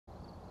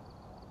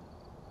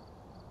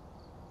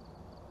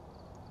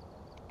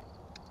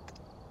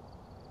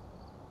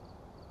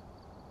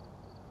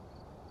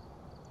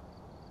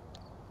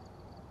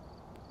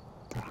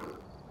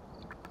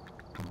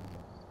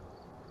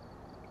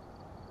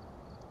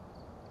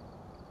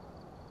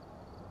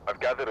I've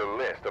gathered a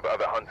list of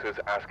other hunters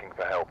asking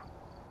for help.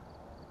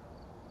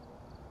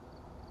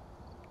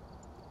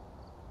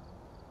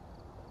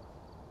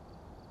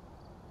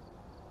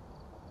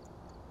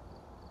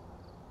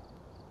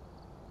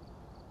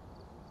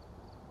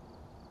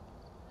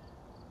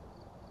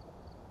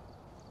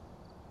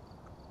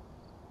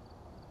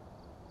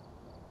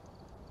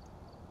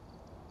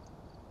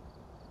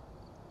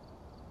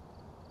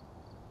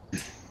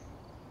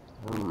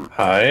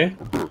 Hi.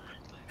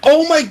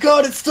 Oh my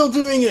god, it's still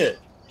doing it!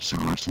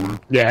 Seriously?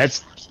 Yeah,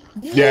 it's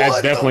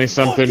definitely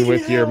something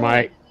with your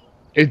mic.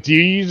 Do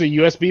you use a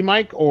USB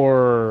mic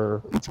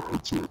or It's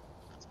it.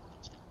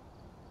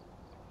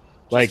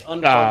 like Just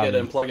unplug it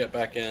and plug it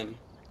back in.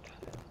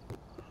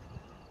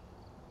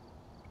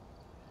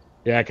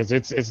 Yeah, because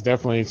it's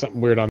definitely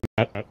something weird on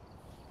that.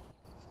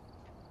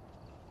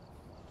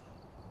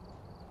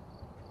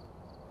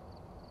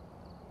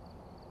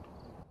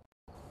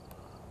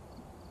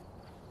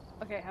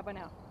 Okay, how about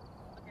now?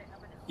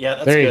 Yeah,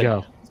 that's there good. you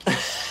go.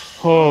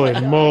 Holy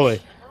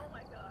moly!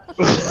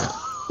 I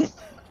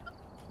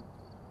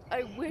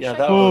wish Yeah, I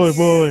that could was-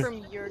 hear Holy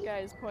from your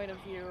guys' point of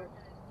view.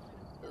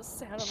 It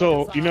sounded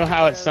So like a you know zombie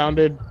how out it of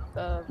sounded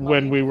the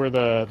when Mummy. we were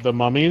the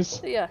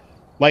mummies? Yeah.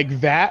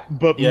 Like that,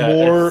 but Yeah,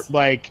 more it's-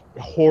 like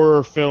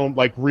horror film,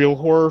 like real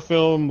horror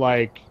film,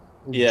 like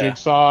Yeah.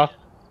 Jigsaw.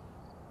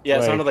 Yeah, it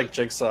Like- sounded like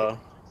Jigsaw.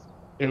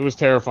 It was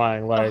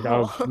terrifying. Like I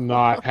was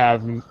not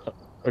having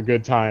a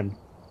good time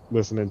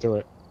listening to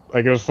it.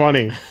 Like it was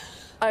funny,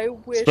 I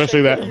wish especially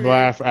I that could hear.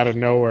 laugh out of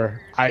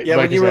nowhere. Yeah,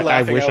 like when you were I said,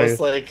 laughing, wish I was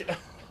like...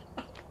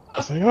 I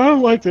was like, I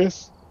don't like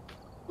this.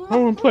 I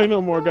don't want to play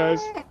no more,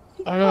 guys.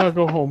 I gotta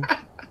go home.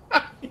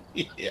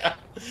 Yeah,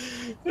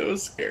 it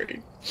was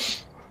scary.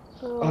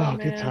 Oh,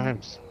 good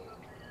times.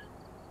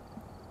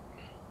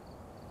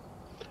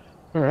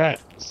 All right,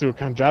 let's see what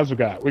kind of jobs we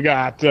got. We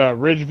got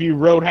Ridgeview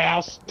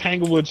Roadhouse,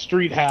 Tanglewood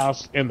Street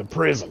House, and the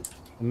prison.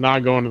 I'm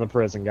not going to the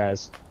prison,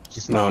 guys.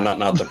 Just No,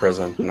 not the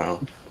prison.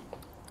 No.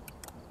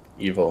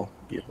 Evil.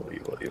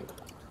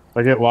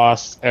 I get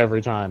lost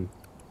every time.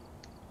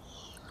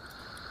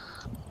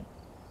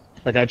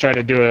 Like I tried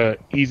to do a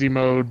easy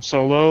mode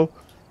solo,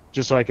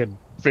 just so I could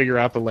figure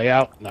out the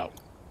layout. No.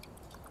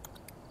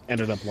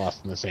 Ended up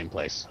lost in the same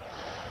place.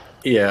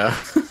 Yeah.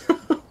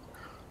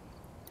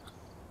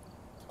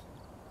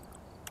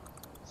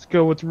 Let's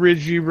go with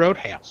Ridgeview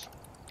Roadhouse.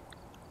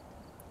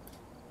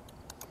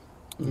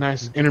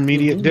 Nice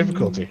intermediate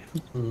difficulty.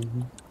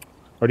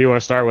 Or do you want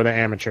to start with an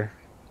amateur?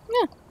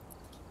 Yeah.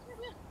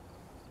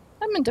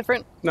 I'm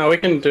indifferent. No, we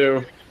could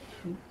do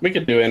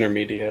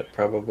intermediate,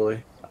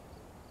 probably.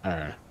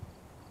 Alright.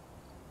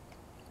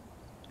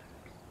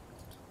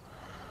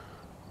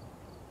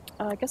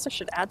 I guess I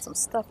should add some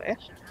stuff, eh?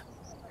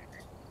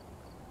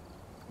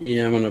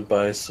 Yeah, I'm gonna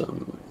buy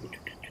some.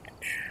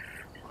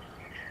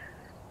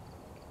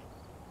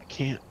 I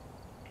can't.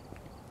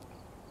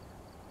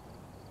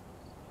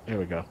 There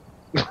we go.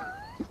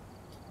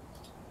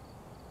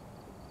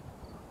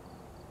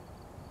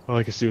 All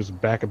I can see was the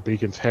back of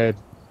Beacon's head.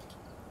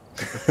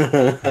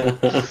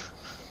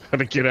 Had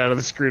to get out of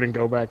the screen and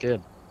go back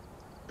in.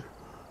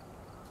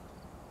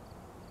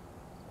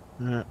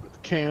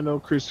 Candle,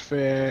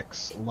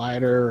 crucifix,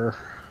 lighter,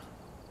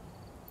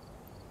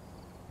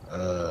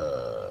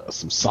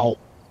 some salt,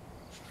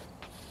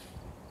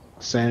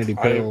 sanity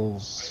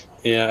pills.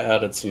 Yeah,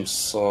 added some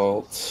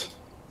salt.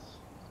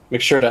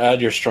 Make sure to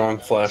add your strong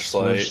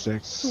flashlight.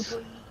 Sticks.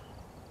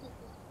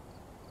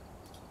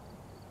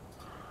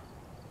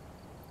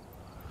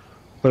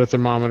 Put a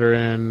thermometer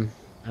in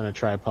and a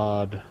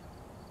tripod.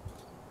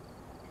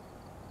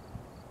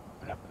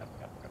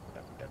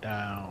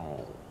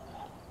 Down.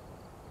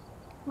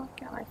 Where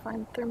can I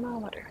find the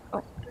thermometer?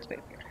 Oh, it's right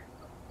here.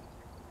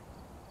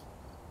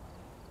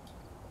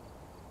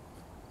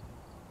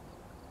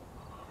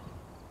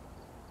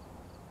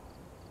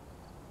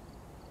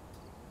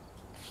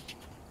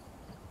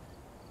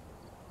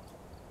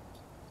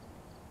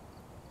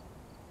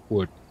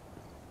 Wood.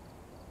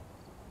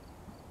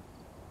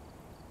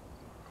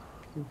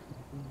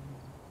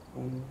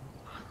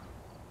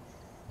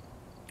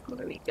 What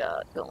do we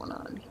got going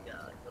on?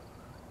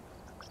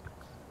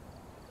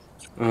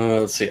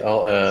 Let's see,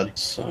 I'll add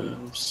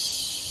some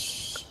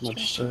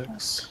smudge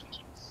sticks.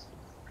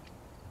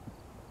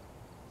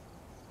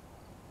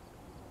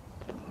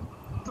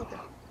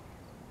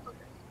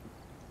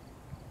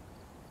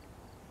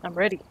 I'm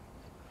ready.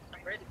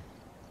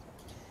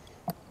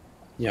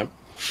 Yep.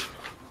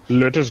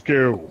 Let us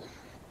go.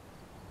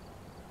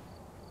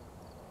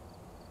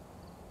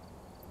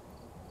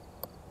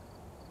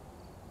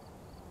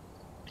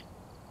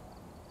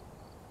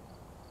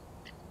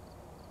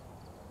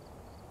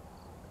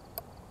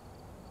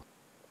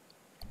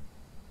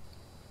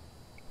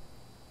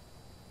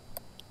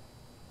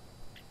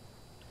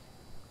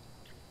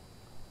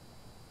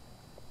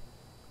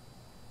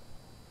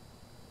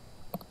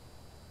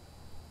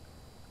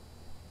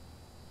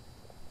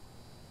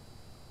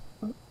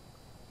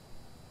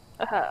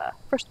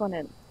 First one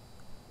in.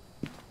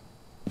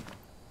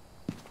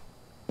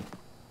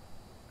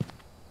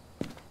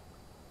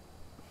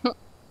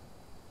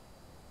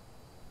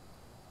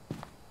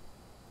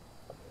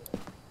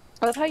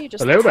 love how you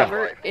just Hello there.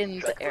 hover in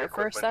the air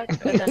for a sec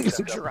and then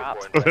just drop.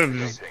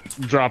 Just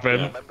drop in.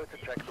 Yeah.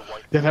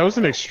 Yeah, that was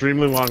an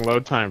extremely long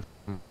load time.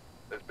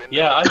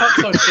 Yeah, I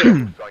thought so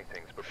too.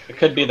 It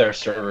could be their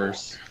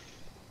servers.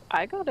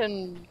 I got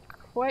in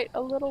quite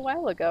a little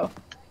while ago.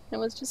 I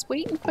was just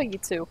waiting for you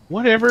two.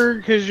 Whatever,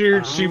 because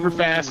you're super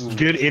fast,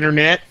 good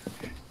internet.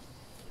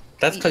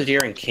 That's because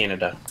you're in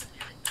Canada.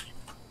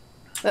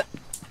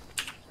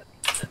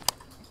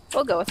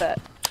 We'll go with that.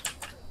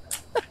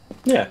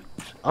 Yeah.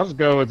 I'll just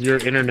go with your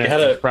internet. You had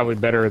a- is probably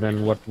better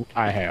than what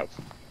I have.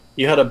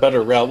 You had a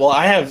better rail. Well,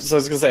 I have. So I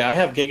was gonna say I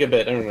have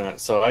gigabit internet,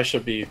 so I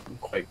should be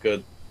quite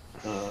good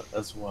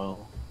as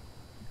well.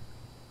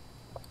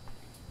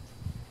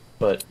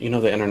 But you know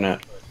the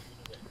internet.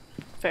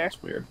 Fair.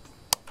 It's weird.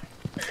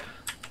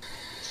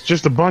 It's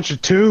just a bunch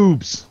of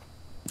tubes.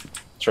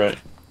 That's right.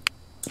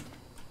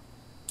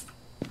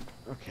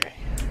 Okay.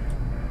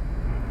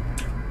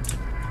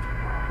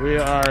 We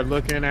are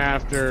looking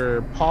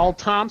after Paul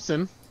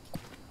Thompson.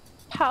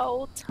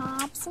 Paul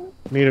Thompson?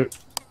 Need a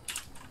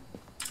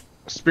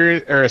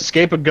spirit or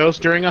escape a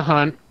ghost during a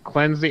hunt.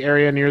 Cleanse the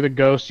area near the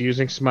ghost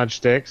using smudge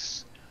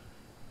sticks.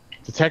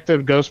 Detect a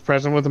ghost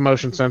present with a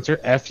motion sensor.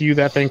 FU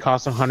that thing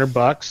costs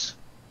 $100.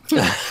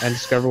 And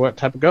discover what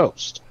type of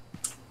ghost.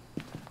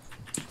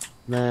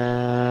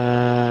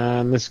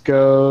 Then this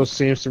ghost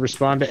seems to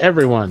respond to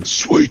everyone.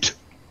 Sweet.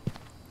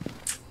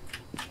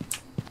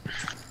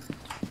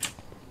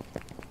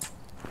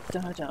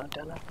 Dun.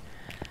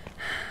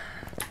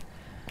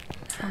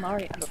 I'm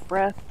already out of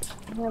breath.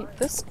 Man,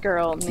 this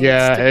girl needs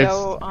to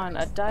go on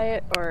a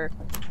diet or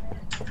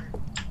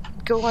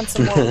go on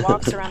some more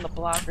walks around the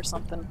block or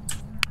something.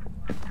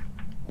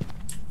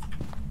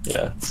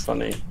 Yeah, it's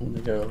funny. Let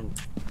me go.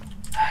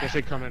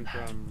 Especially coming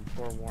from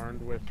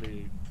Forewarned with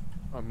the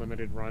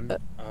unlimited run.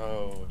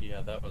 Oh,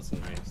 yeah, that was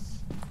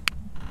nice.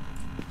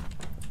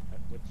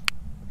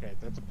 Okay,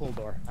 that's a pull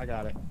door. I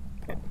got it.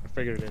 I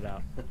figured it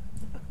out.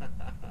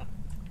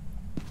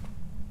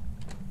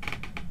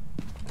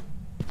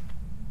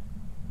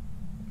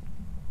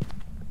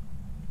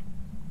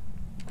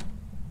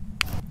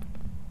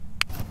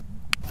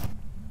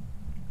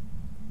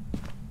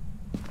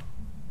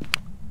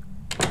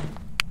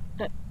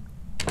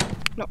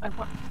 No, I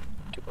want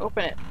to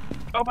open it.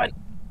 Open!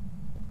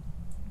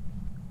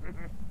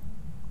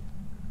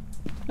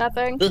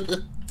 Nothing.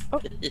 Oh.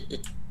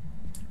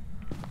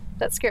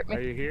 That scared Are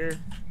me. you here?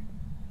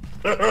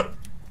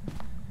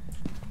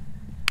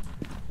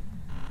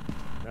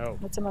 No.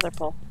 What's another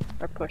pull?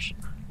 Or push?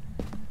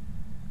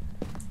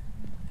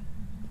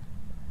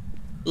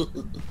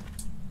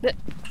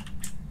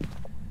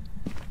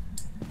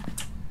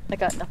 I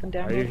got nothing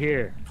down Are you here.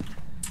 here?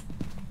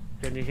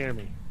 Can you hear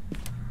me?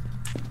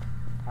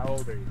 How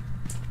old are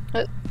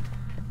you?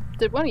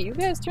 Did one of you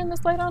guys turn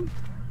this light on?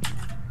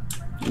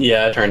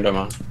 Yeah, I turned them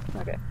on.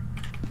 Okay.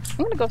 I'm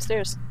gonna go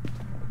upstairs.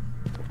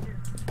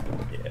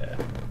 Yeah.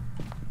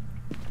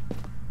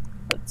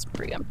 Let's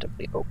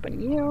preemptively open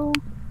you.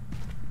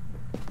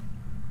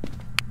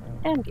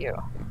 And you.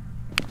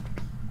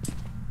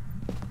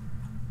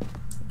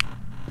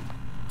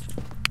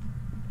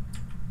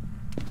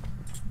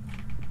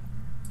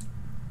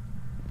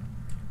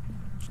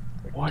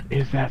 What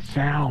is that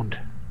sound?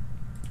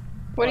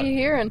 What are you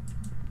hearing?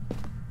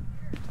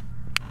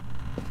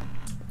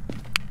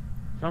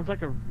 Sounds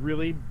like a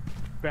really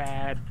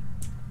bad,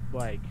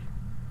 like,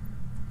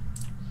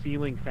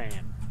 ceiling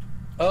fan.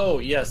 Oh,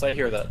 yes, I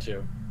hear that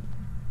too.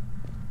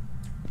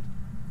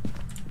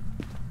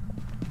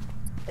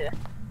 Yeah.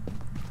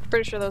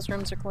 Pretty sure those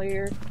rooms are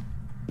clear.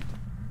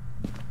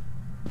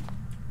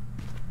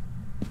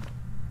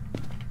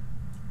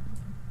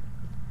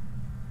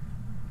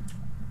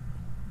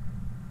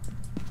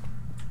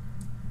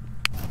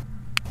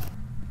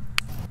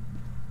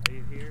 Are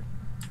you here?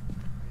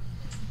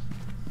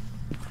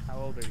 How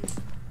old are you?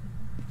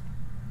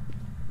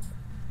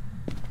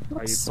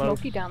 Looks you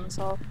smoky close? down this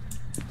hall.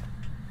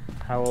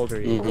 How old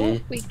are you? Mhm.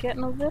 Oh, we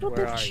getting a little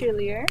Where bit are you?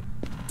 chillier.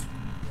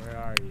 Where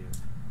are you?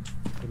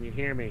 Can you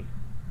hear me?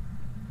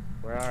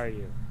 Where are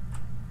you?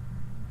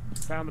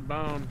 Found the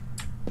bone.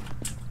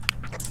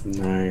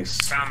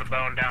 Nice. Found the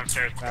bone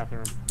downstairs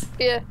bathroom.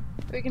 Yeah,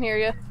 we can hear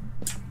you.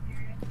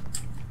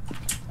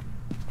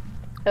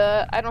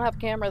 I don't have a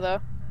camera though.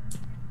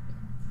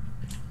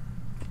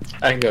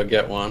 I can go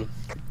get one.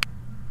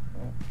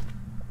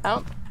 I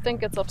don't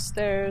think it's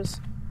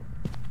upstairs.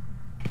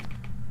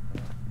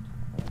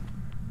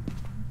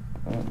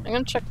 I'm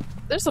gonna check.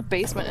 There's a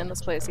basement in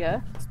this place,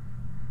 yeah?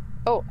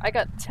 Oh, I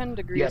got 10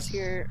 degrees Yes.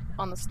 here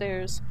on the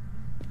stairs.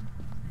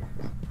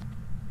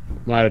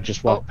 Might have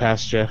just walked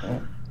past you.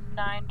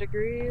 9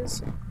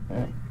 degrees.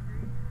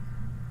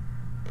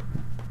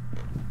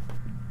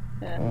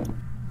 Yeah.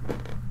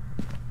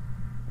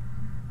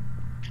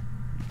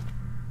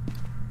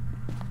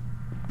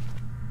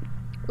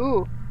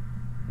 Ooh.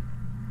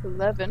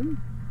 11.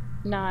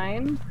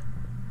 9.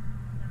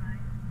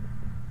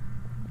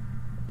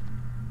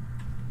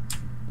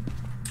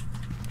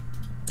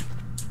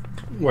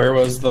 Where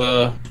was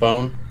the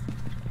bone?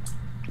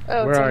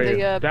 Oh, Where it's are in you?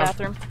 the Down-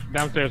 bathroom.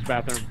 Downstairs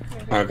bathroom.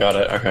 Oh, got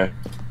it. Okay.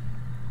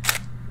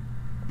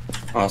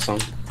 Awesome.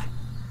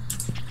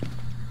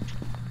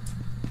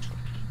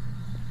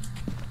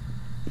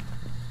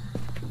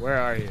 Where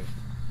are you?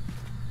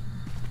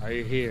 Are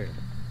you here?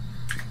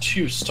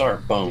 2-star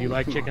bone. Do you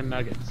like chicken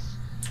nuggets?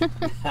 You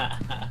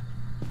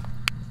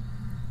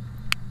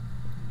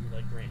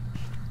like range?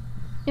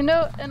 You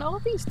know, in all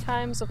these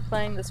times of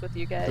playing this with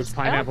you guys, Does I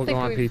don't pineapple think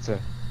go on we've pizza?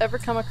 ever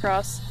come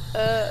across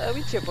a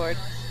Ouija board.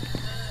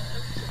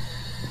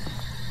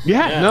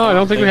 Yeah, no, I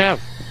don't think we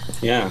have.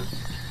 Yeah.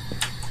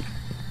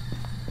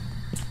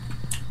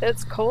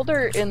 It's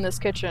colder in this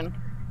kitchen.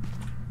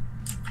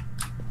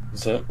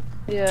 Is it?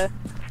 Yeah.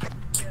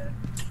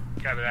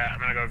 Copy that. I'm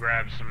gonna go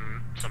grab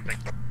something.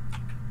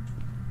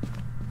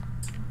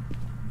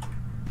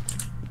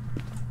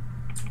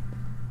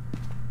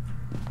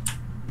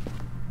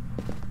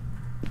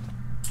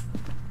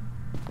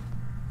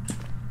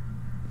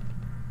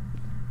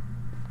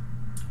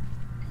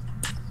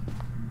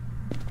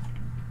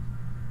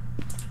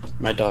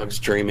 My dog's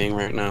dreaming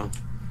right now.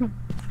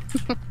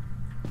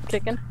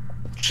 Kicking.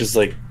 She's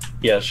like,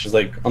 yeah, she's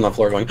like on the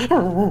floor going,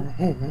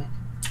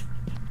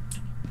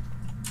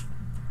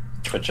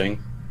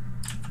 twitching.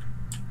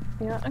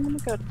 Yeah, I'm gonna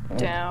go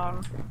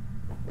down.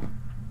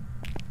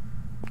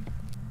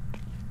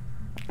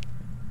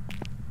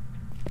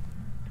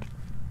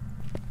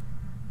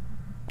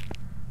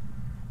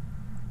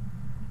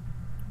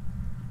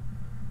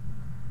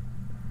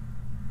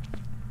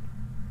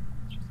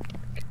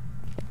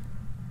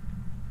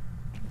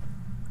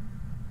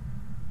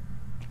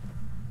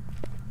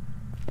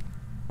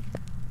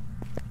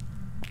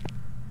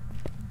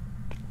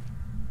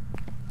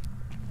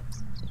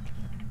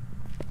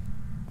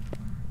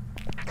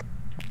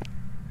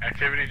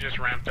 Activity just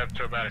ramped up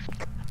to about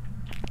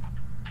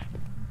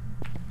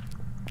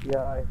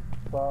Yeah, I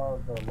saw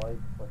the light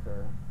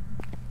flicker.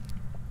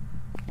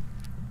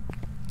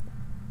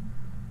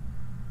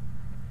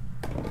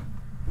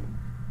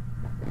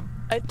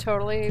 I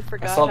totally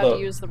forgot saw how the-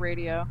 to use the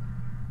radio.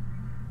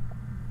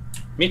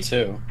 Me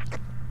too.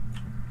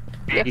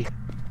 B.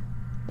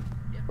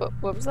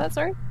 What was that,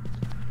 sorry?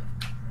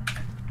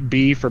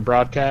 B for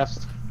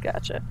broadcast.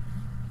 Gotcha.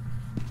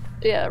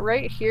 Yeah,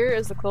 right here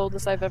is the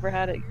coldest I've ever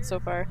had it so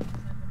far.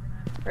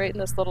 Right in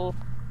this little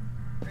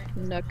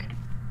nook.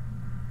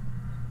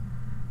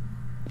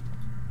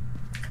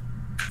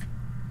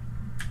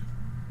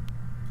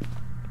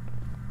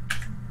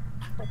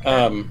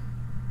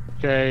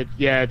 Okay,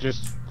 yeah,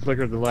 just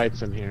flicker the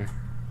lights in here.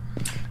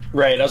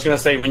 Right, I was gonna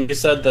say, when you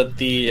said that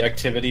the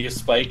activity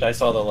spiked, I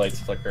saw the lights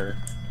flicker.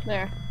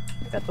 There.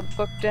 Got the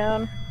book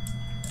down.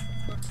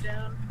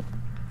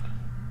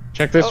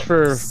 Check this Oh,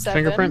 for 7.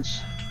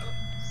 fingerprints.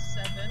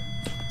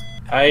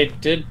 I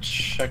did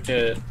check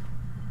it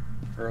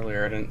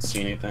earlier, I didn't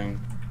see anything.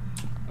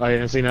 Oh, you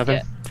didn't see nothing?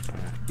 Yeah.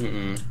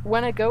 Mm-mm.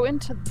 When I go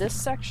into this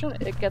section,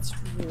 it gets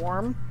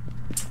warm.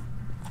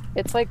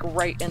 It's like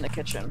right in the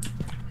kitchen.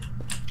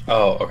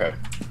 Oh, okay.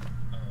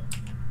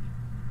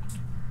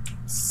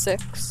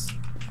 6.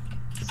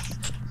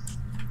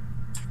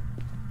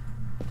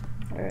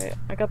 Alright,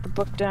 I got the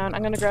book down.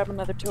 I'm gonna grab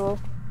another tool.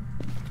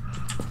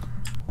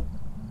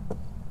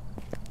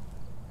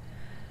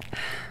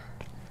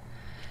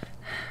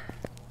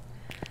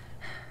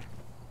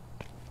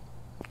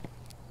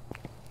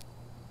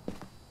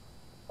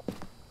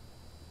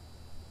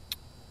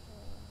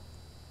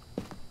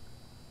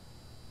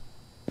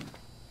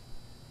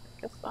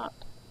 Guess not.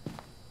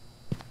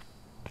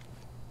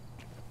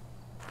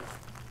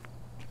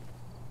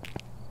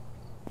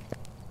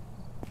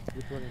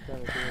 Which one is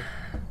trying to do?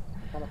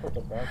 Trying to put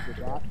the basket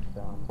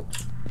down.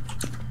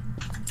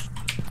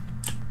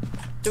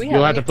 Do we have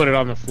You'll any, have to put it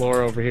on the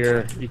floor over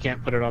here. You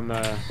can't put it on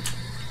the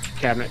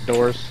cabinet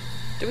doors.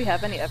 do we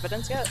have any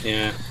evidence yet?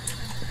 Yeah.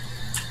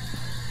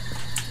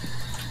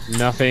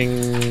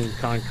 Nothing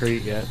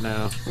concrete yet,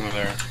 no. Oh,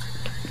 there.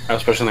 I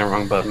was pushing the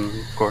wrong button,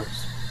 of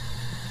course.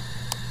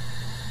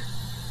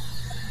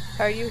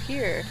 Are you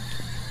here?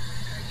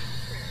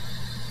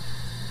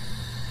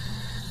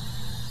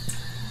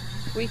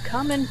 We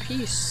come in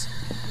peace.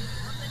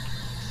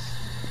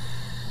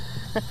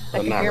 I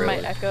But can not hear my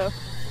really. echo.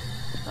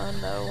 Oh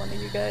no, one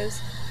of you guys.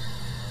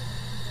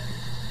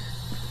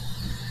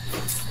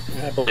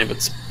 I believe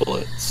it's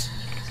bullets.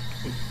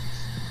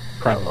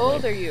 Probably. How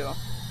old are you?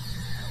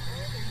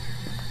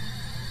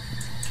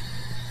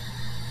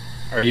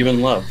 Are you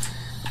in love?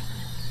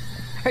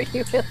 Are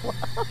you in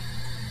love?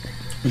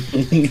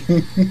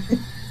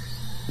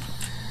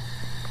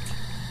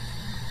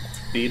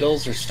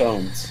 Beatles or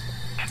Stones?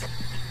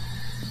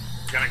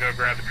 Gonna go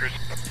grab the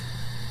crucifix.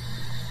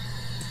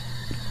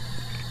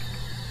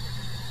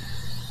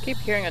 Keep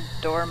hearing a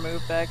door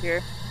move back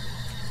here.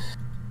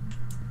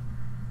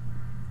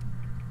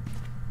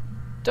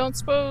 Don't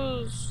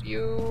suppose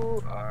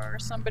you or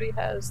somebody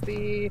has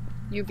the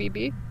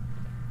UVB?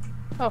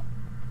 Oh,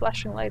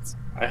 flashing lights.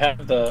 I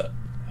have the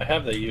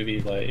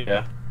UV light,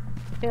 yeah.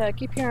 Yeah, I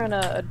keep hearing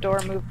a door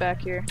move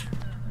back here.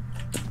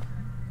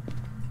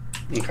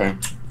 Okay.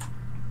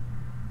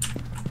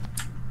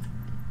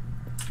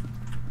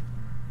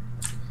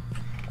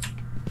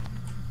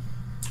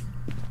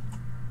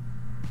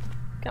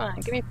 Come on,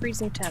 give me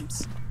freezing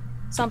temps.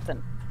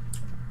 Something.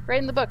 Right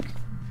in the book.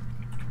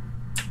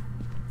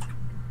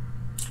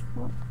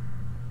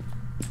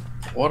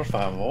 Por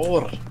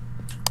favor.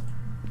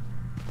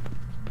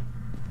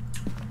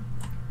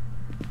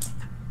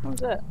 What was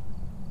that?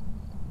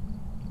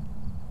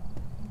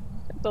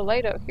 The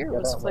light out here Yeah,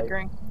 was that light.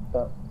 flickering.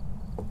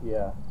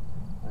 Yeah,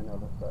 I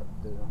noticed that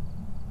too.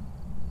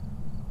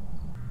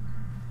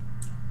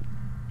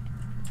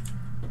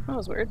 That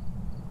was weird.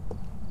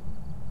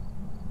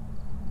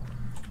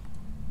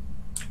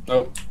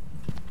 Oh,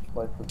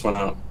 Lights was went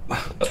out.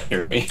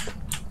 Hear me.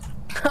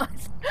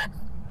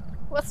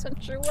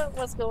 Wasn't sure what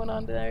was going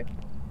on there.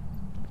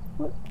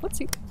 What's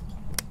he?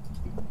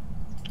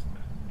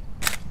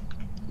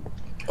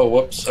 Oh,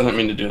 whoops! I didn't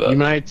mean to do that. You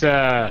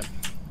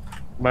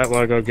might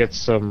want to go get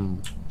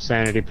some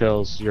sanity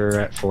pills. You're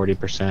at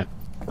 40%.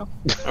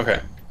 Okay.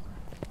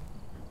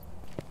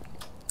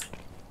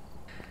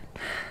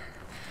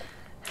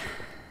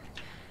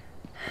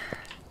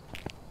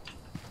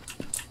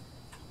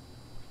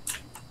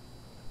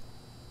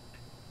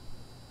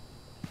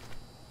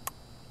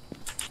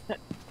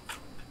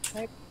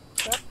 Can I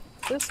grab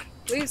this,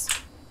 please?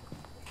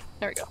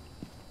 There we go.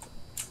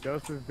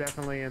 Ghost is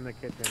definitely in the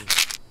kitchen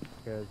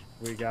because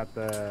we got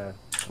the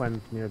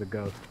cleanse near the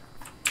ghost.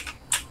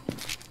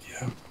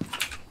 Yeah.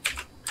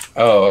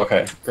 Oh,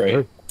 okay.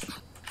 Great.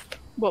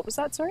 What was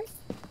that? Sorry.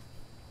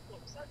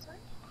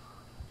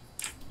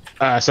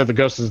 I said the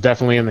ghost is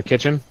definitely in the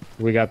kitchen.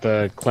 We got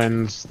the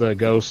cleanse the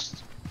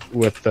ghost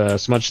with the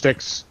smudge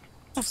sticks.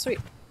 Oh, sweet.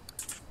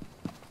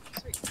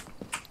 Sweet.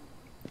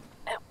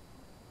 Ow.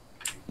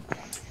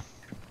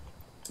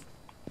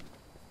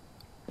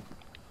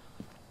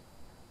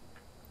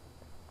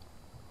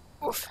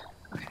 Oof.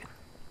 Okay.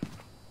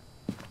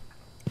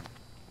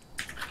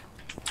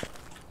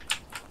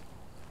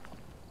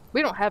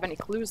 We don't have any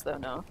clues, though,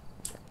 no.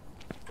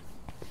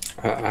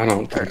 I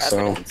don't think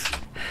so. Evidence.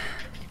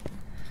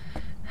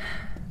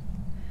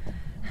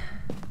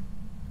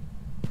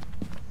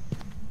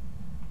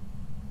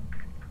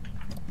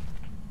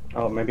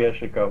 Oh, maybe I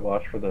should go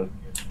watch for the.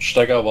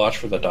 Should I go watch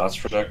for the dots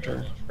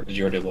projector, or did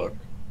you already look?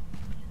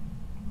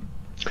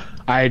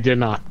 I did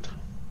not.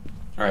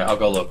 All right, I'll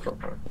go look real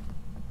quick.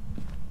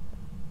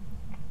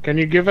 Can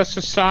you give us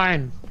a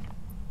sign?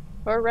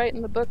 Or write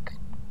in the book,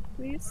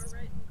 please.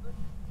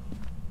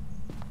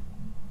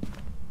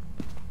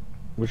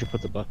 We should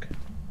put the book.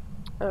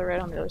 Oh,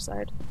 right on the other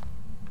side.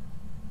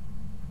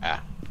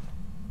 Ah.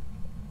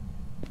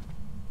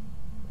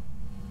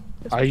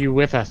 This Are you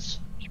with us?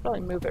 should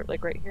probably move it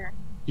like right here.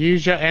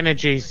 Use your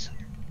energies.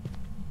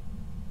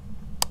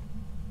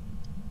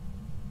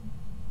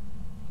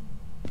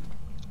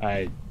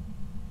 Let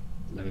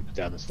me put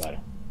down this ladder.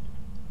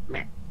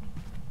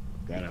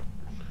 That up.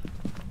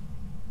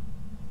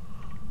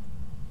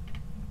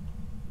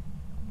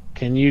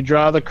 Can you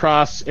draw the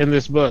cross in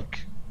this book?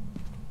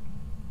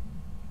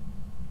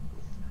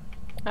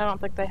 I don't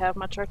think they have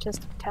much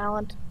artistic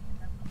talent.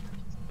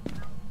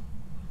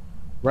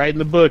 Right in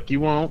the book, you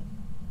won't.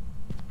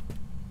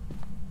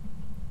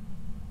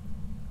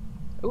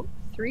 Ooh,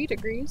 3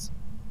 degrees.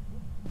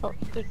 Oh,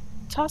 they're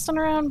tossing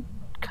around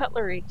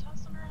cutlery.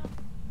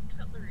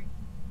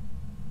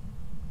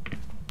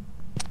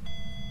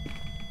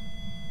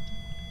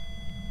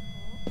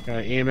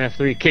 EMF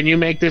 3. Can you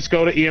make this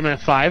go to EMF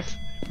 5?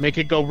 Make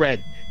it go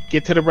red.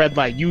 Get to the red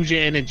light. Use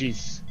your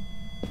energies.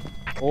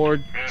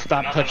 Or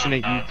stop touching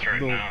it. You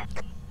little...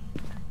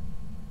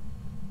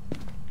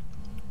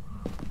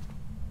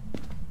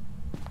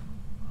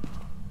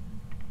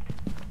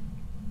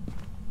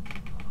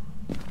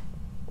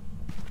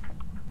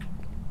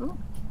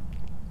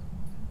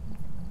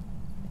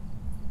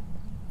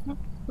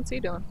 What's he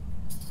doing?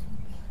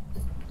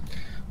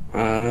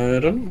 I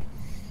don't know.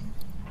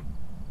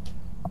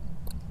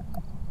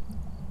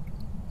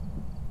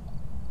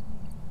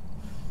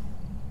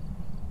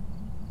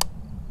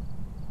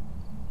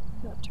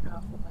 I'm gonna turn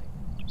off the light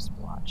and just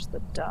watch the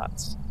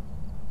dots.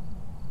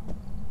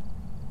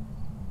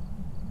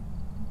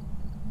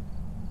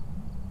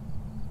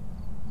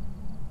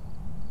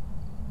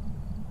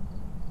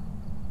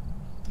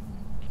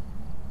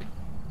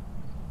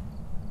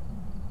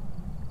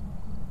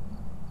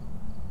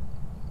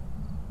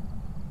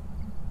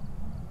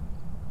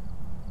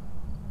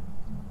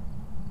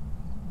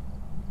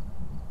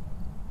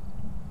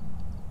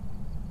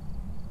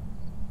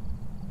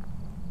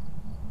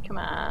 Come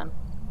on,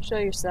 show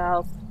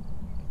yourself.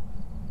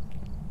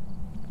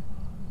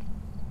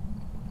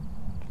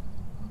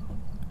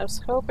 I was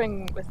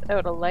hoping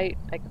without a light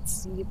I could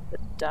see the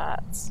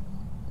dots.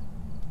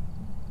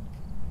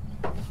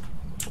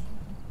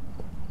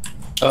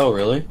 Oh,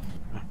 really?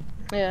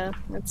 Yeah,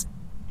 it's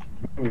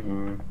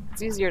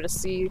easier to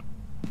see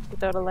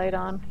without a light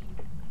on.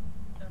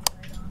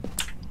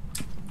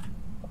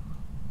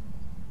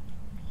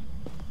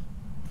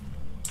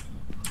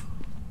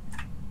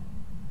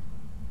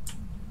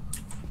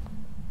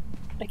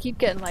 I keep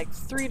getting like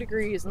 3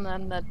 degrees and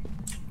then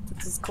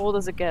it's as cold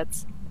as it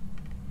gets.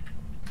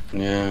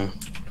 Yeah.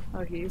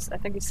 Oh, I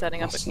think he's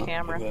setting up Let's a not do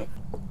camera. that.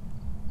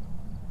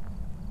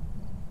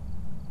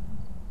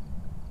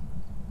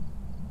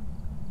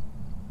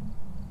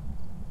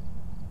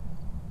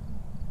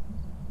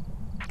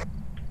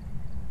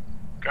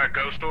 got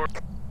ghost orb.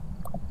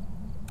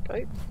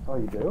 Okay. Oh,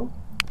 you do?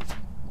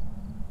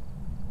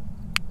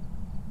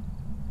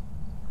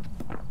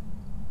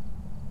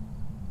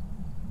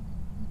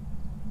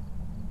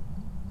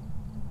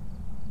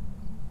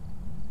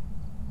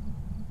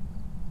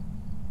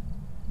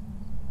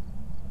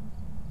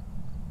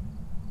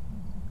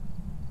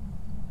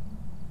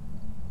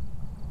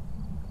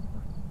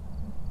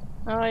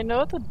 Oh, I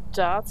know the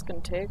dots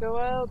can take a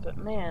while, but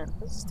man,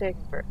 this is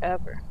taking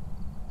forever.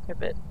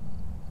 If it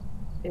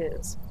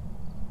is.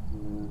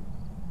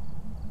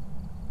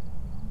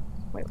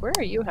 Wait, where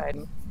are you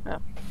hiding? Oh.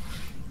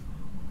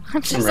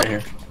 I'm just I'm right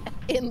like,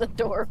 here. in the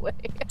doorway.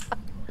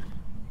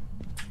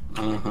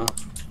 Uh-huh.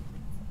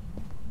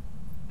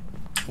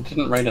 It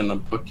didn't write in the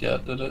book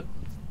yet, did it?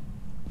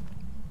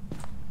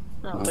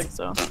 I don't think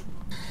so.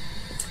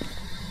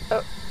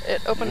 Oh,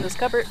 it opened this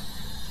cupboard.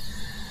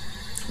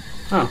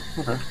 Oh,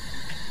 okay.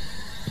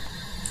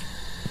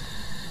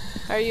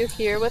 Are you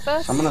here with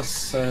us? So I'm gonna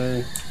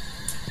say...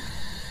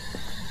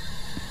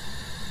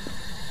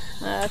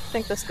 I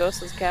think this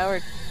ghost is a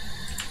coward.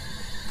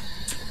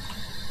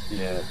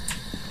 Yeah.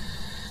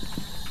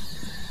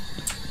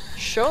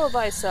 Show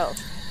thyself.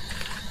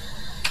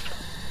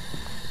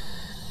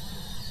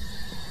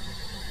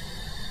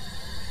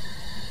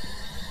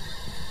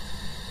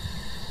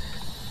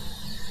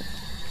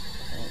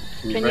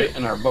 Can you Can write you-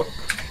 in our book?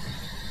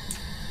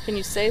 Can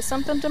you say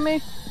something to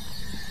me?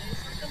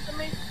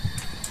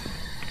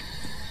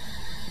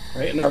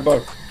 Write in our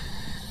book.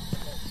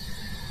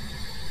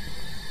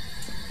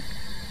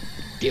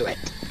 Do it.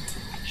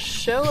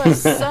 Show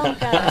us some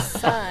kind of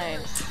sign.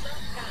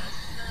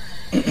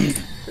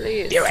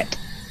 Please. Do it.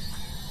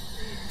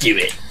 Do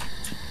it.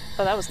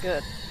 Oh, that was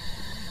good.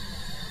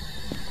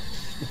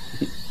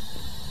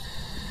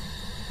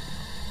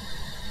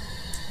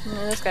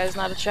 This guy's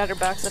not a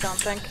chatterbox, I don't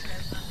think.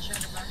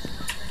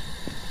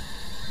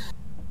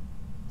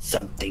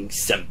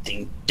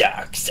 Something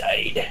dark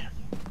side.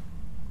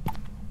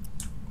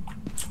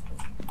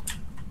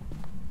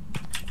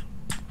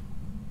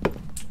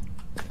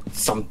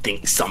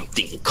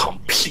 Something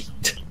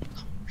complete.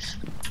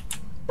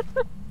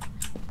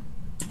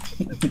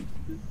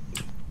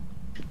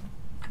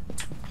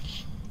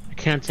 I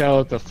can't tell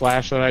if the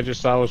flashlight I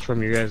just saw was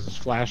from you guys'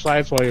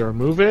 flashlights while you were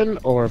moving,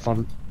 or if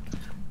I'm...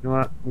 You know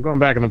what? I'm going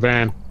back in the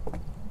van.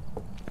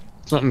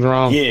 Something's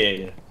wrong.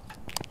 Yeah.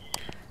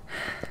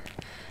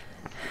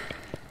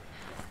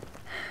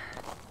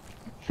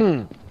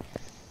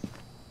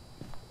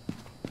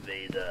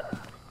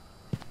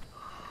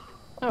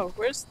 Oh,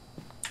 where's...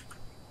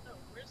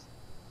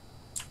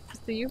 Is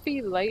the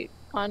UV light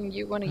on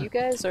you, one of you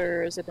guys,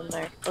 or is it in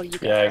there? Oh, you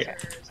got Yeah, it.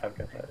 Okay. I've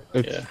got that.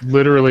 It's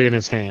literally in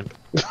his hand.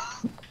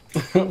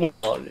 Well,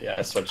 yeah,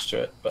 I switched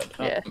to it, but...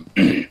 Yeah.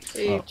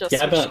 You just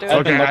yeah, switched to it.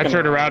 I've been Okay, I looking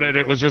turned around. around and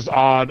it was just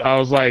odd. I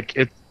was like,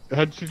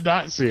 how'd you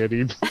not see it?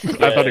 I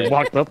thought he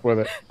walked up with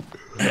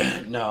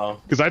it. No.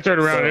 Because I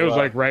turned around and it was So,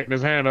 like right in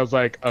his hand. I was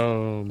like,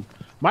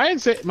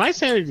 my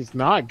sanity's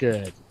not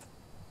good.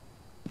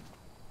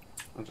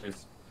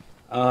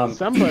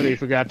 Somebody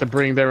forgot to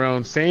bring their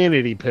own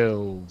sanity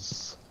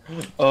pills.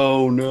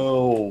 Oh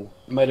no.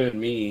 It might have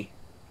been me.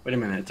 Wait a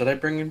minute, did I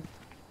bring in?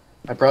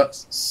 I brought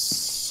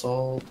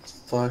salt,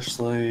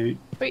 flashlight.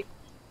 Wait.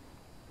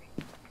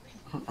 I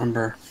don't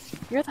remember.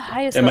 You're the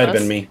highest It of might have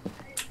us. been me.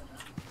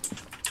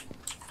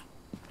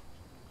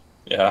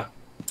 Yeah.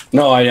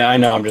 No, I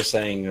know. I'm just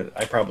saying that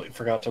I probably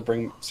forgot to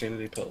bring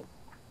sanity pill.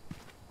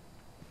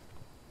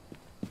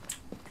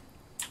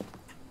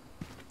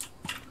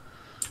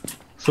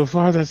 So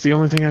far, that's the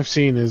only thing I've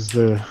seen is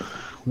the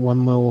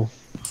one little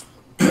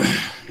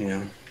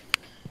Yeah.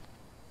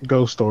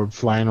 ghost orb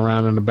flying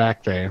around in the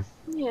back there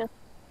Yeah,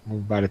 over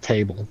by the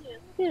table.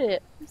 look at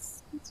it.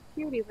 It's a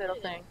cutie little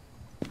thing.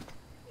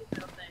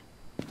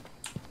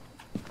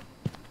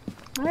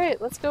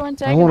 Alright, let's go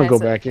antagonize I want to go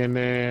it. back in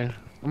there.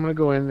 I'm gonna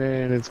go in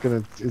there and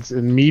it's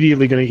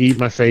immediately gonna eat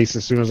my face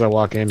as soon as I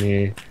walk in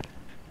here.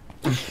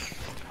 I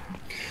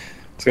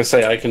was gonna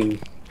say I can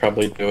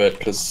probably do it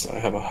because I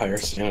have a higher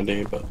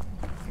sanity, but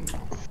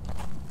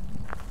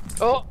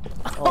Oh!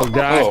 Oh, God.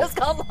 I just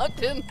got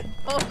locked in.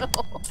 Oh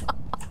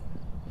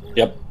no.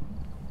 yep.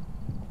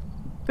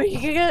 But you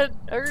can get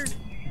her.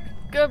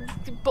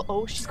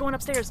 Oh, she's going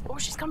upstairs. Oh,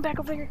 she's coming back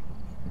over here.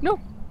 No.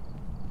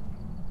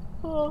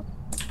 Oh.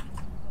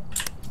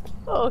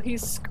 Oh,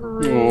 he's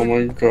screwed. Oh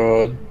my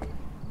god.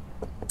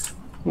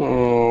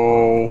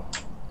 Oh.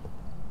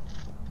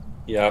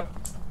 Yep.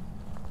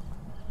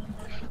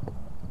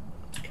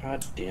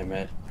 God damn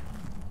it.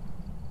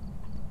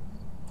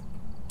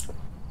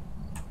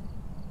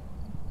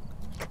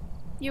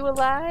 You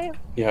alive?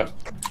 Yep.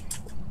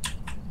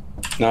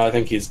 No, I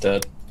think he's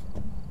dead.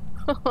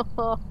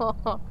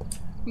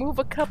 Move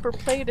a cup or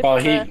plate if, Oh,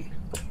 if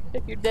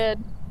you're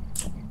dead.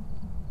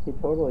 He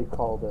totally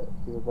called it.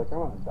 He was like, I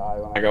want to die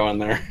when I go in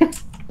there.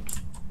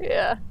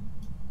 Yeah.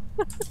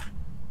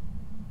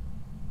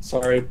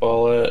 Sorry,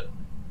 Bullet.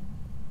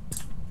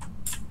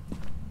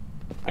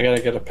 I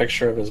gotta get a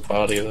picture of his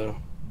body, though.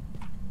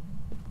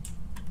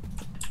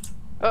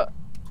 Oh.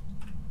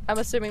 I'm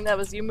assuming that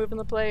was you moving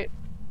the plate.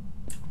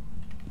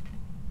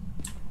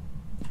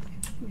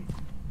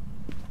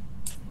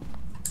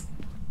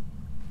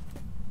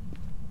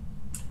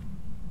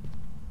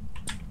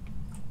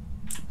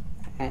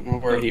 I don't know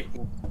where he.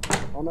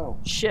 Oh no.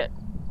 Shit.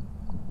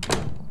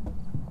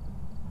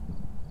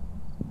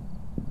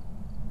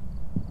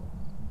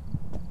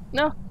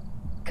 No.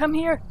 Come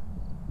here.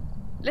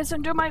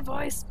 Listen to my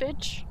voice,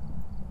 bitch.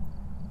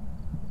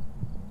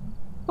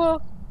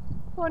 Oh.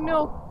 Oh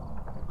no.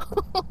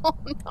 Oh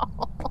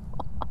no.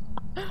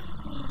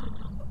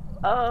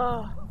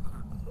 Oh.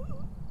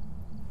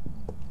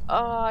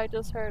 Oh, I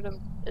just heard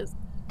him. His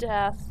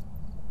death.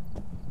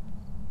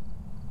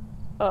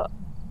 Oh.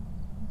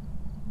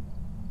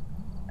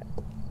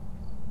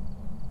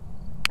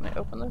 Can I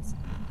open this?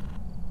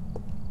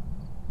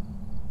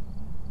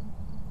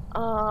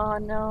 Oh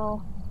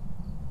no.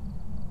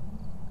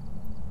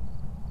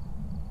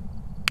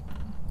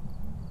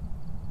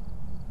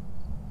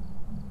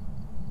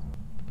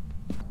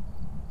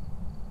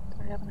 Do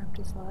I have an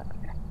empty slot?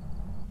 Okay.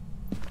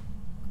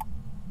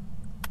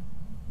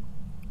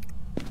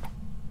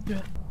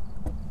 Yeah.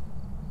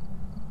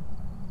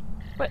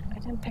 What? I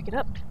didn't pick it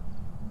up.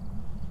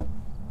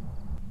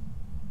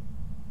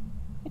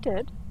 I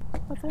did.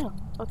 What the hell?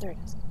 Oh, there it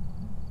is.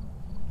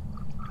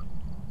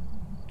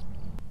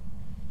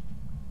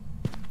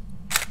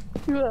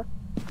 Ugh.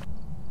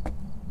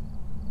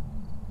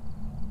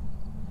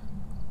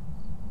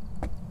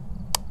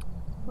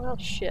 Well,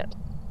 shit.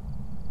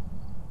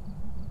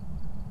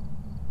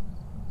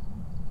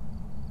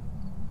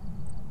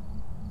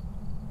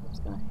 I'm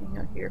just gonna hang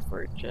out here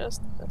for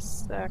just a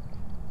sec.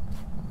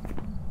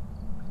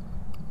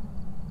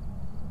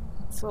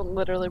 So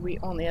literally we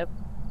only have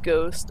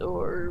ghost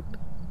orb.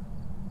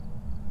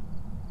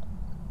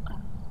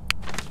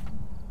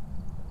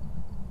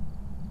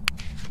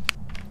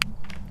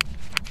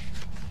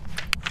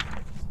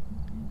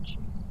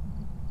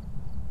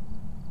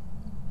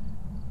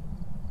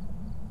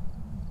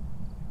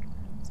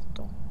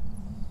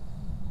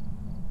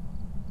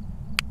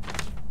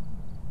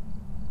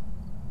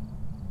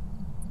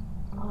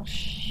 Oh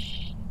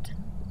shit.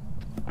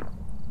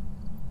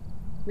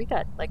 We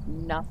got like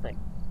nothing.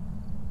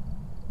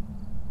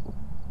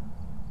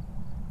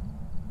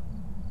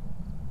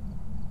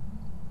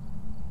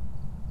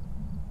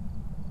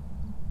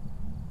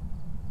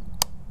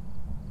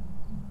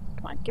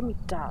 Come on, give me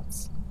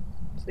dots.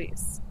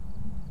 Please.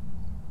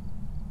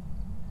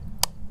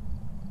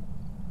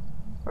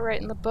 We're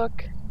right in the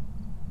book.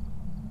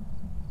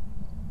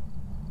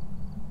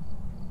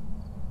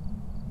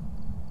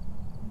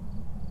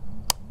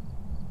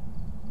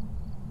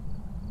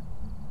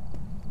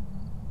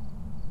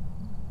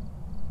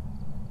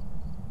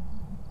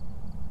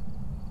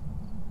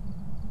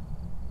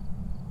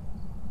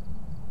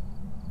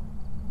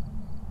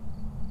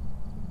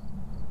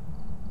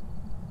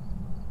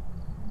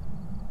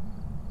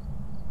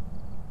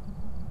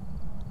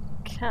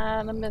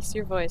 Kinda miss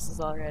your voices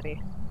already.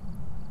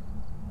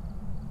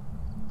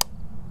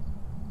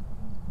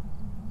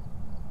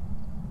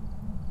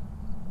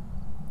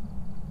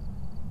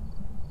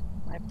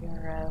 Might be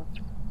around.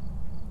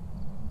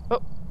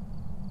 Oh!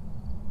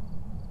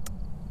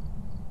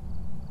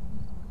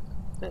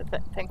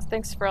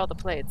 Thanks for all the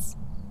plates.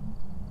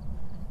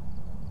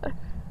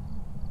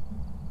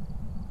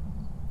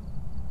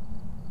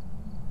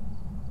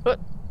 What?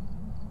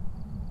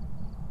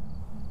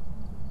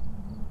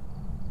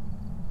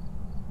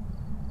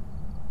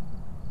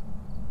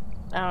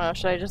 I don't know,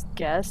 should I just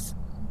guess?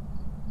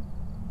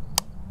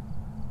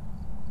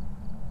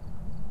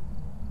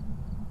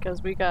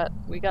 Because we got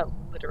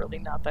literally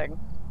nothing.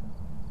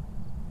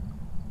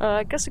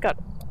 I guess we got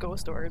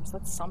ghost orbs,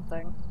 that's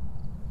something.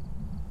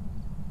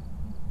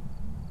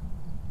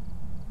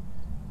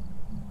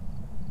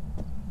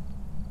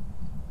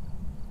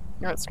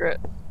 Alright, screw it.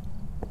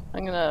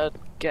 I'm gonna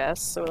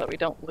guess so that we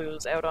don't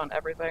lose out on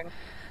everything.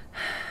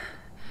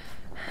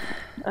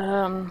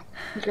 You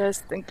guys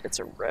think it's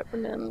a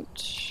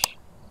revenant?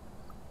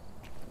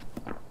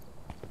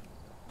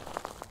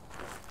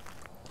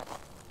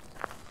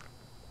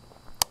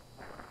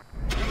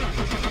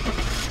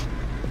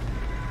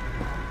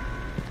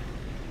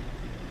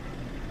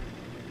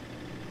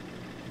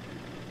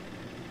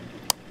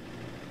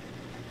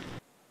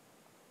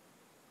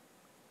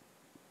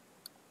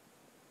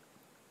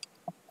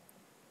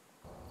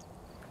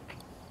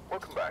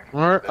 Welcome back.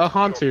 Or a There's job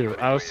Hantu.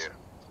 ready I for was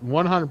you.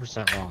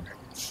 100% wrong.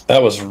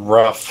 That was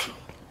rough.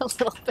 A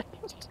little bit.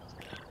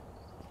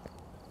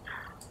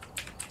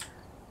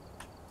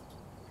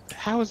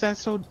 How is that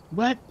so...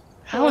 What?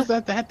 How is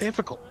that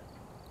difficult?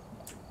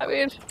 I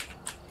mean,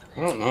 I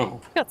don't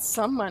know. got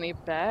some money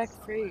back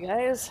for you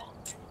guys.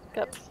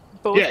 Got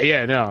both.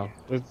 Yeah, no.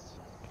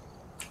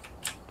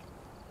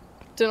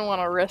 Didn't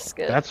want to risk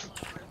it.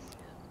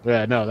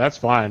 Yeah, no, that's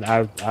fine.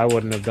 I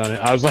wouldn't have done it.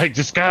 I was like,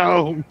 just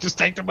go! Just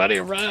take the money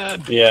and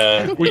run!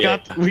 Yeah. We yeah.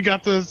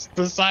 got the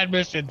side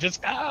mission.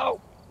 Just go!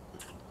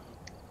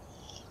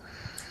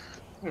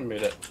 I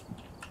made it.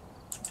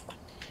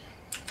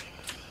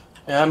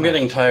 Yeah, I'm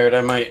getting tired. I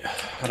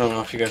don't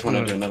know if you guys want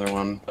to do another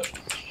one, but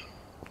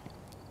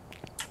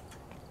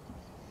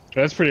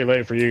That's pretty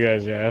late for you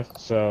guys, yeah.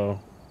 So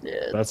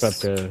Yeah, that's up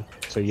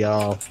to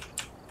y'all.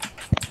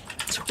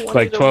 20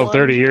 Like to 12:30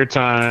 1. your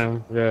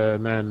time, yeah,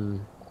 and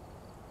then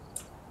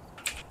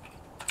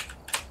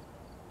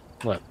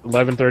what?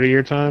 11:30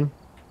 your time.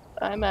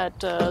 I'm at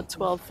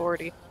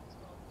 12:40.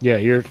 Yeah,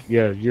 you're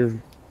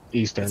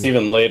Eastern. it's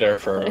even later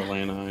for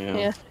Elena. Yeah.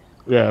 Yeah.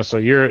 Yeah, so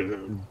your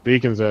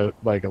Beacon's at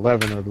like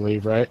 11, I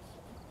believe, right?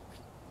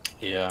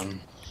 Yeah.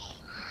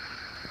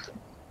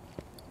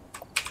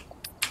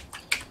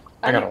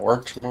 I gotta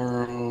work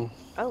tomorrow.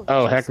 Oh,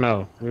 Oh jeez. heck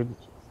no! Dude,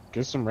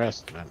 get some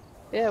rest, man.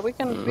 Yeah, we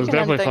can It we was can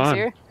end definitely things fun.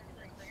 here.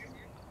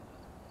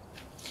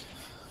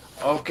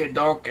 Okay,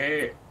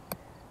 dokie.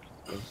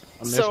 I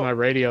miss So- my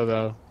radio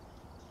though.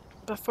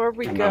 Before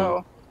we I go,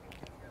 know.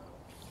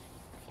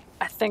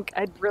 I think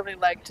I'd really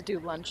like to do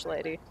Lunch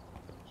Lady.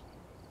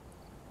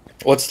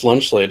 What's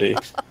lunch, lady?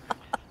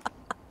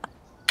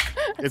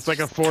 It's like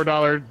a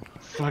 $4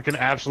 fucking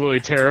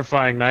absolutely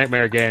terrifying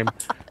nightmare game.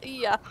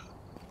 Yeah.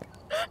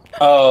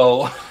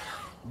 Oh.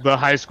 The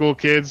high school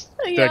kids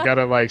Yeah. that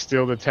gotta like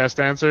steal the test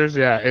answers.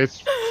 Yeah,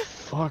 it's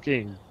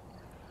fucking.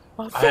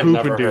 I have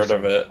never heard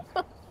of it.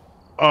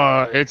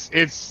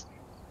 It's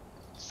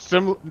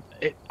similar.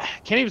 I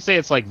can't even say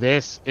it's like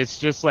this. It's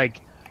just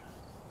like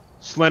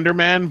Slender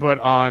Man, but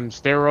on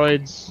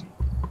steroids.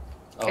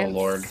 Oh, and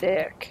Lord.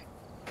 Sick.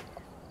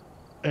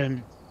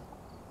 And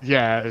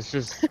yeah, it's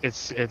just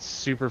it's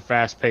super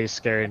fast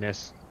paced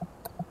scariness.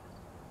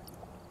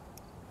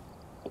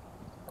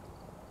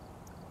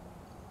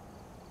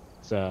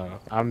 So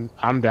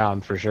I'm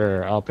down for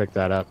sure. I'll pick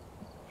that up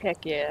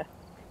Heck yeah.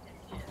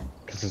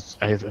 because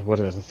I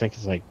think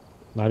it's like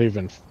not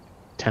even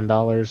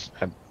 $10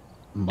 at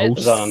most.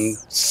 It's on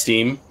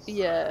Steam.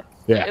 Yeah.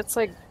 Yeah. It's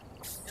like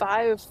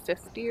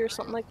 $5.50 or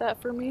something like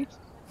that for me.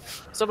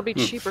 So it'll be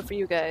cheaper for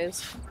you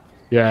guys.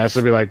 Yeah, this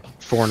will be like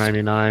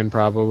 $4.99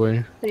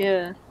 probably.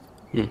 Yeah.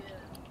 Yep,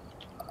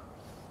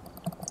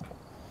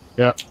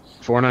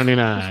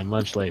 $4.99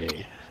 lunch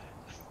lady.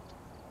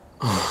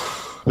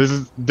 This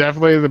is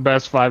definitely the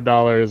best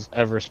 $5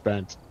 ever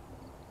spent,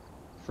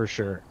 for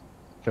sure.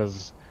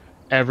 Because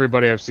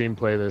everybody I've seen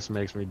play this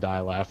makes me die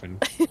laughing.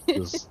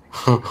 Just-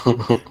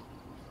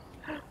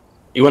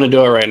 You want to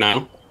do it right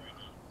now?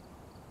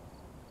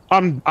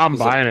 I'm Is it-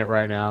 buying it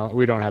right now.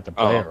 We don't have to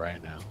play Oh. it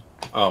right now.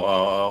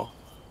 Oh.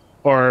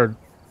 Or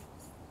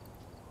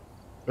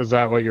is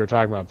that what you were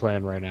talking about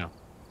playing right now?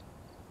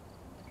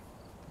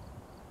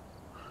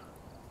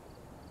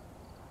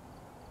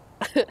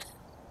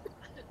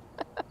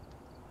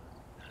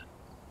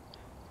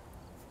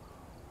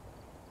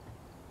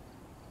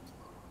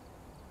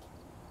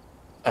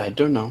 I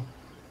don't know.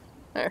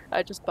 There,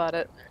 I just bought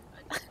it.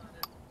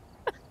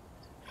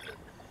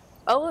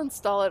 I'll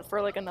install it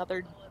for like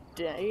another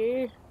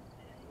day.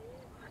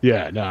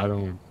 Yeah, no, I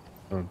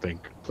don't think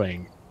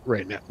playing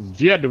right now.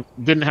 If you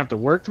didn't have to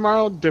work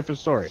tomorrow, different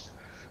story.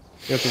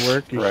 If you have to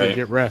work, you Right. should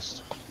get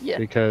rest. Yeah.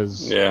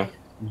 Because Yeah.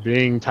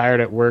 being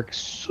tired at work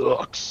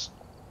sucks.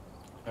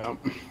 Yep.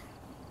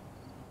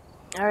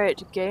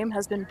 Alright, game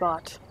has been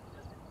bought.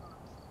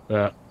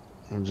 Yeah,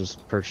 I'll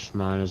just purchase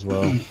mine as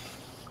well.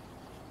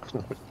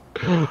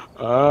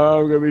 Oh,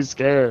 I'm gonna be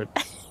scared.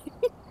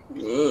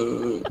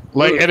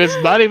 Like, and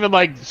it's not even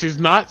like she's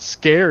not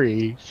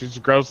scary. She's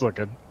gross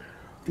looking,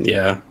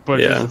 Yeah. but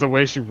yeah. just the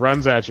way she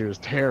runs at you is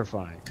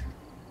terrifying.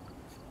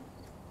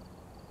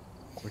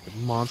 It's like a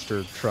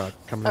monster truck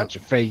coming at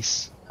your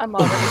face. I'm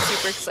already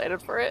super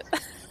excited for it.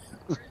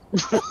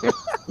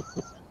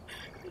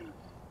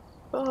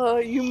 Oh,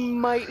 you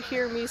might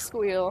hear me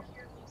squeal.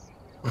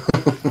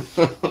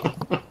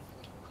 I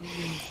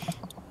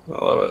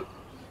love it.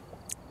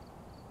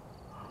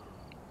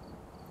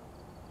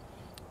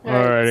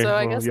 Alrighty, so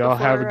I well, guess y'all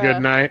have a before,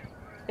 good night.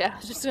 Yeah, I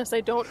was just gonna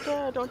say, don't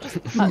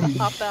just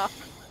pop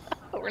off.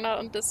 We're not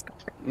on Discord.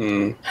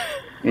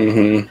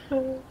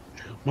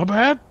 My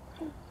bad.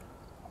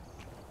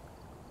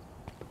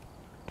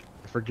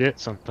 I forget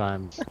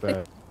sometimes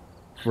that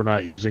we're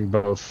not using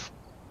both.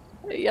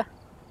 Yeah,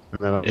 And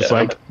then I'm just Yeah.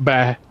 like,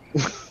 bah.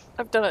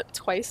 I've done it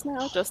twice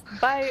now. Just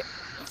bye.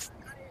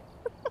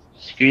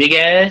 Screw you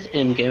guys,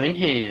 I'm going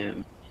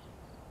home.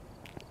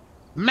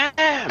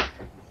 Man!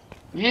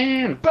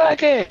 Man,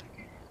 Bucket!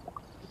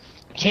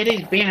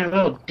 Kitty's being a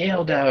little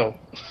dildo.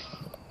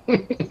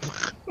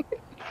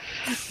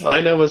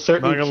 I know a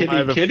certain Not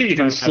gonna lie, kitty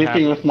the who's first time that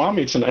sleeping with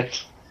mommy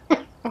tonight.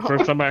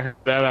 First time I heard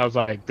that, I was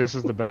like, this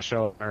is the best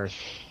show on earth.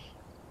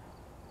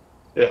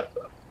 Yeah.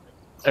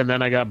 And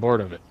then I got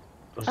bored of it.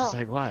 I was just Oh.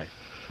 like, why?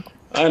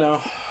 I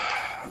know.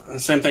 The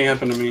same thing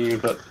happened to me,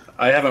 but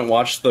I haven't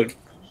watched the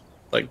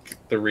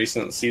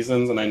recent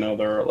seasons, and I know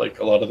there are like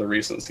a lot of the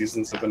recent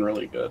seasons have been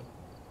really good.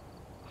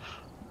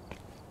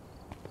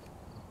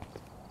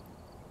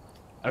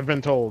 I've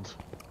been told,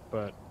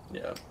 but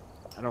Yeah.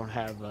 I don't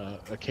have a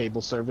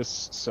cable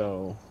service,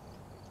 so...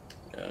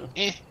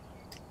 Yeah.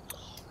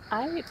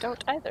 I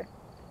don't either.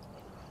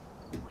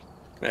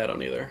 I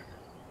don't either.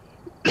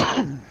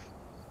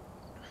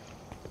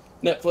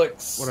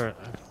 Netflix. What are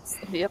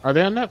Yep. are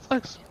they on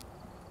Netflix?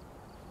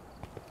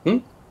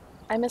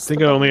 I missed. I think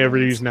the I only ever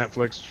buttons. use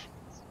Netflix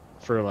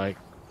for like.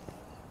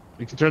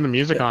 You can turn the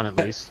music on at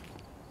least.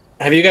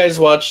 Have you guys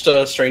watched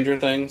Stranger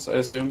Things? I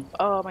assume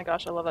Oh my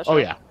gosh, I love that show. Oh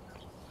yeah.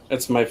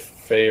 it's my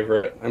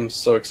favorite. I'm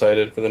so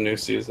excited for the new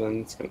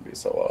season. It's gonna be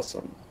so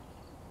awesome.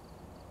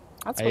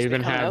 That's I supposed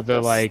even to be coming have out the,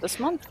 this, like- this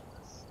month.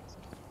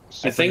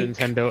 Super think-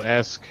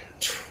 Nintendo-esque.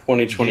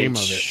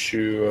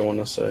 2022, I want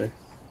to say.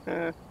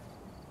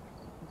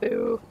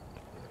 Boo.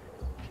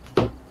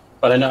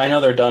 But I know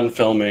they're done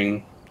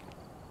filming.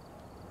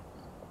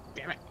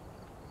 Damn it.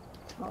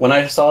 When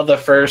I saw the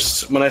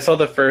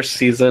first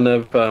season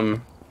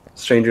of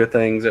Stranger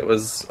Things, it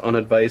was on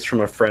advice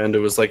from a friend. It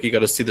was like, you got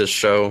to see this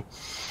show.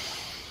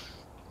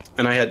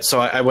 And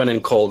I went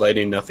in cold. I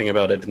knew nothing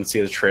about it. Didn't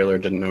see the trailer.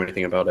 Didn't know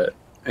anything about it.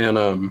 And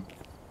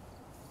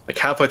like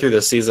halfway through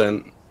the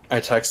season, I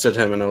texted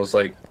him and I was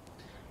like,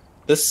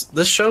 this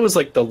show is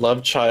like the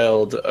love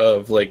child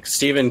of like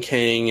Stephen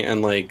King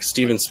and like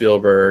Steven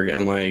Spielberg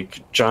and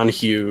like John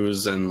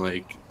Hughes, and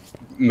like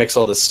mix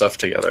all this stuff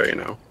together, you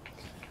know.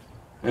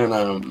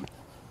 And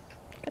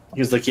he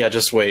was like, yeah,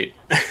 just wait.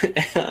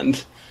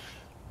 And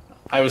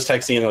I was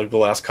texting him like the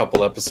last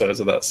couple episodes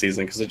of that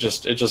season because it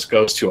just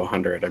goes to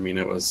 100. I mean,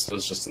 it was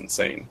just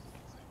insane.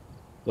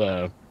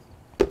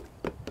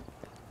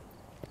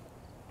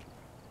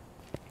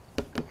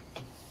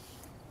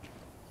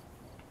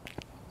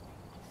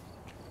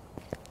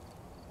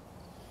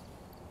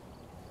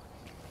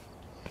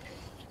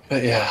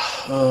 But yeah,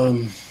 all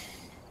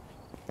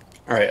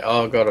right,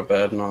 I'll go to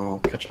bed and I'll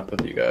catch up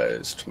with you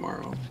guys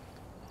tomorrow.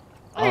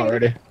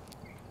 Alrighty.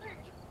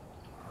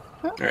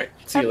 All right,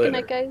 see Have you a later. good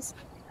night, guys.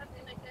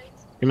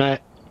 Good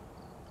night.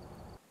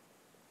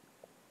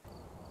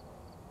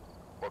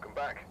 Welcome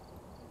back.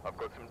 I've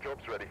got some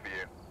jobs ready for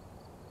you.